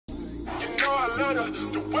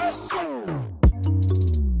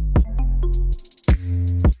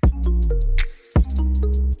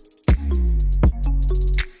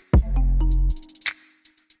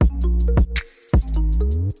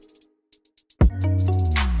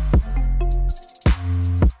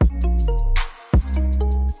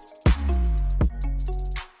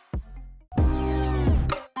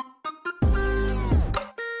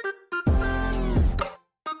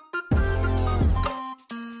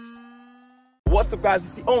What's up, guys?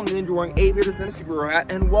 It's the only ninja wearing aviators and a superhero hat,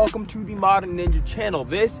 and welcome to the Modern Ninja channel.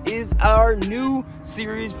 This is our new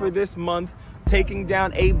series for this month, taking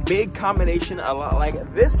down a big combination a lot like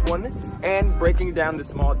this one and breaking down the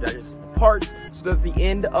small digest parts, so that at the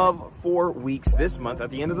end of 4 weeks this month, at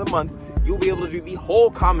the end of the month, you'll be able to do the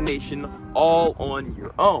whole combination all on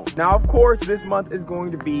your own. Now, of course, this month is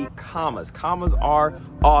going to be commas. Commas are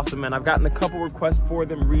awesome, and I've gotten a couple requests for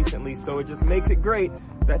them recently, so it just makes it great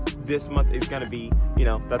that this month is going to be, you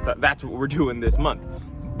know, that's what we're doing this month.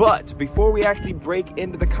 But before we actually break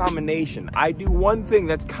into the combination, I do one thing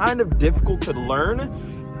that's kind of difficult to learn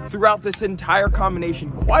throughout this entire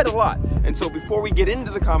combination quite a lot. And so before we get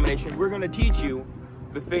into the combination, we're going to teach you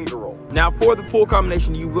the finger roll. Now, for the full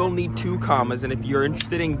combination, you will need 2 commas, and if you're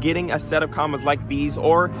interested in getting a set of commas like these,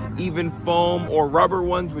 or even foam or rubber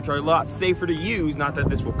ones, which are a lot safer to use, not that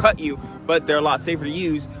this will cut you, but they're a lot safer to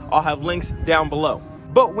use, I'll have links down below.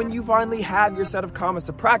 But when you finally have your set of commas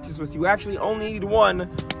to practice with, you actually only need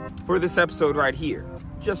 1 for this episode right here.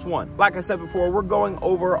 Just 1. Like I said before, we're going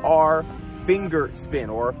over our finger spin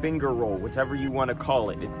or a finger roll, whichever you want to call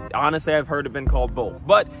it. Honestly, I've heard it been called both,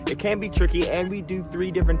 but it can be tricky, and we do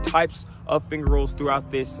 3 different types of finger rolls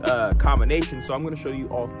throughout this combination, so I'm going to show you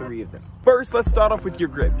all 3 of them. First, let's start off with your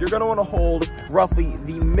grip. You're going to want to hold roughly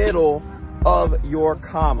the middle of your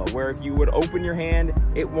comma, where if you would open your hand,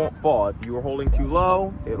 it won't fall. If you are holding too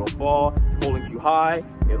low, it'll fall. If you're holding too high,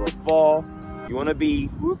 it'll fall. You want to be,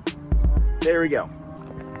 whoop, there we go,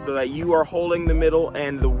 so that you are holding the middle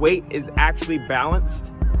and the weight is actually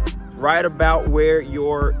balanced right about where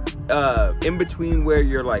your in between where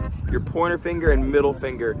your your pointer finger and middle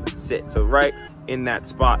finger sit. So right in that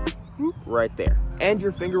spot, right there. And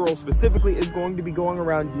your finger roll specifically is going to be going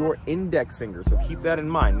around your index finger, so keep that in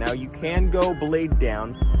mind. Now, you can go blade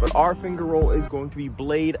down, but our finger roll is going to be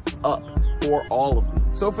blade up for all of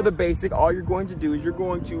these. So for the basic, all you're going to do is you're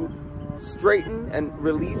going to straighten and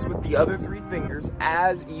release with the other 3 fingers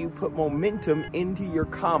as you put momentum into your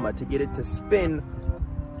comma to get it to spin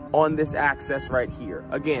on this axis right here.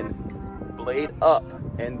 Again, blade up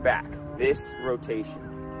and back, this rotation.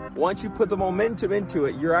 Once you put the momentum into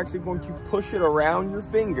it, you're actually going to push it around your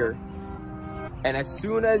finger, and as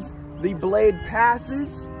soon as the blade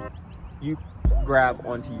passes, you grab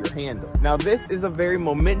onto your handle. Now, this is a very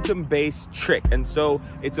momentum-based trick, and so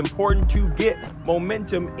it's important to get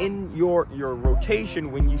momentum in your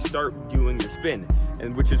rotation when you start doing your spin,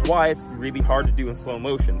 and which is why it's really hard to do in slow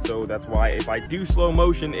motion. So that's why if I do slow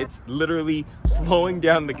motion, it's literally slowing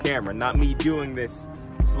down the camera, not me doing this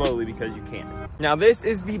slowly because you can't. Now, this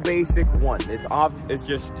is the basic one. It's obvious, it's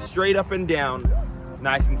just straight up and down,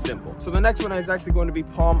 nice and simple. So the next one is actually going to be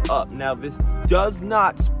palm up. Now, this does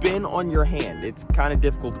not spin on your hand. It's kind of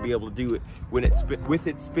difficult to be able to do it when with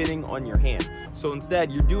it spinning on your hand. So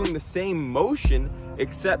instead, you're doing the same motion,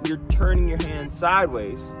 except you're turning your hand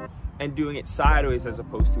sideways and doing it sideways as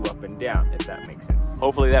opposed to up and down, if that makes sense.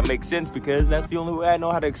 Hopefully that makes sense, because that's the only way I know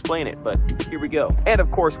how to explain it, but here we go. And of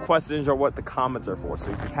course, questions are what the comments are for, so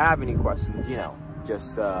if you have any questions, you know,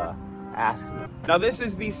 just ask me. Now, this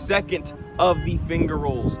is the second of the finger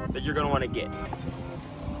rolls that you're gonna wanna get.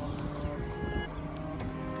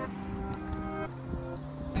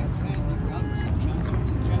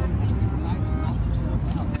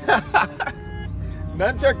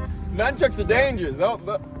 Nunchucks are dangerous.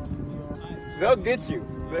 They'll get you.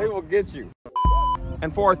 They will get you.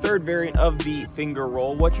 And for our third variant of the finger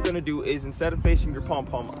roll, what you're gonna do is, instead of facing your palm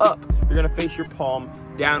up, you're gonna face your palm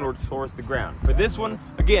downwards towards the ground. For this one,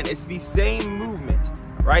 again, it's the same movement,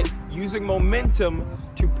 right? Using momentum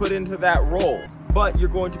to put into that roll. But you're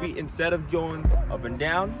going to be, instead of going up and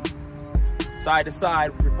down, side to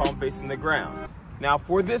side with your palm facing the ground. Now,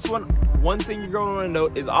 for this one thing you're going to want to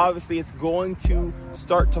note is obviously it's going to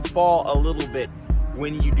start to fall a little bit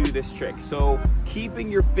when you do this trick. So keeping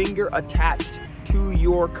your finger attached to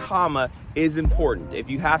your comma is important. If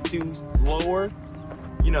you have to lower,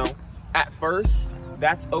 you know, at first,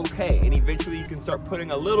 that's okay. And eventually you can start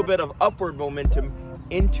putting a little bit of upward momentum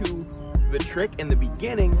into the trick in the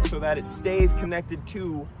beginning so that it stays connected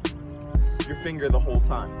to your finger the whole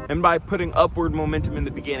time. And by putting upward momentum in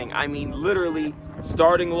the beginning, I mean literally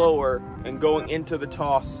starting lower and going into the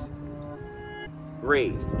toss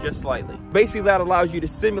raise just slightly. Basically, that allows you to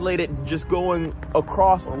simulate it just going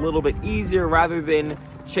across a little bit easier rather than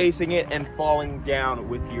chasing it and falling down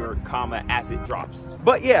with your comma as it drops.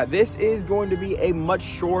 But yeah, this is going to be a much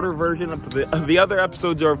shorter version of the other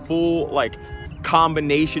episodes are full like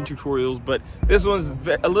combination tutorials, but this one's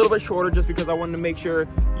a little bit shorter just because I wanted to make sure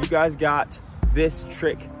you guys got this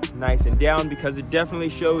trick nice and down, because it definitely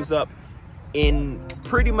shows up in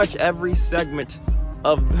pretty much every segment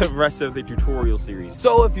of the rest of the tutorial series.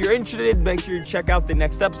 So if you're interested, make sure you check out the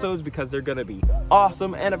next episodes because they're gonna be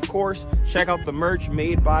awesome. And of course, check out the merch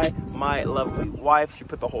made by my lovely wife. She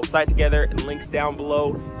put the whole site together, and links down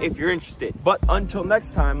below if you're interested. But until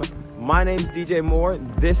next time, my name's DJ Moore,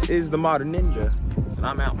 this is the Modern Ninja, and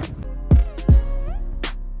I'm out.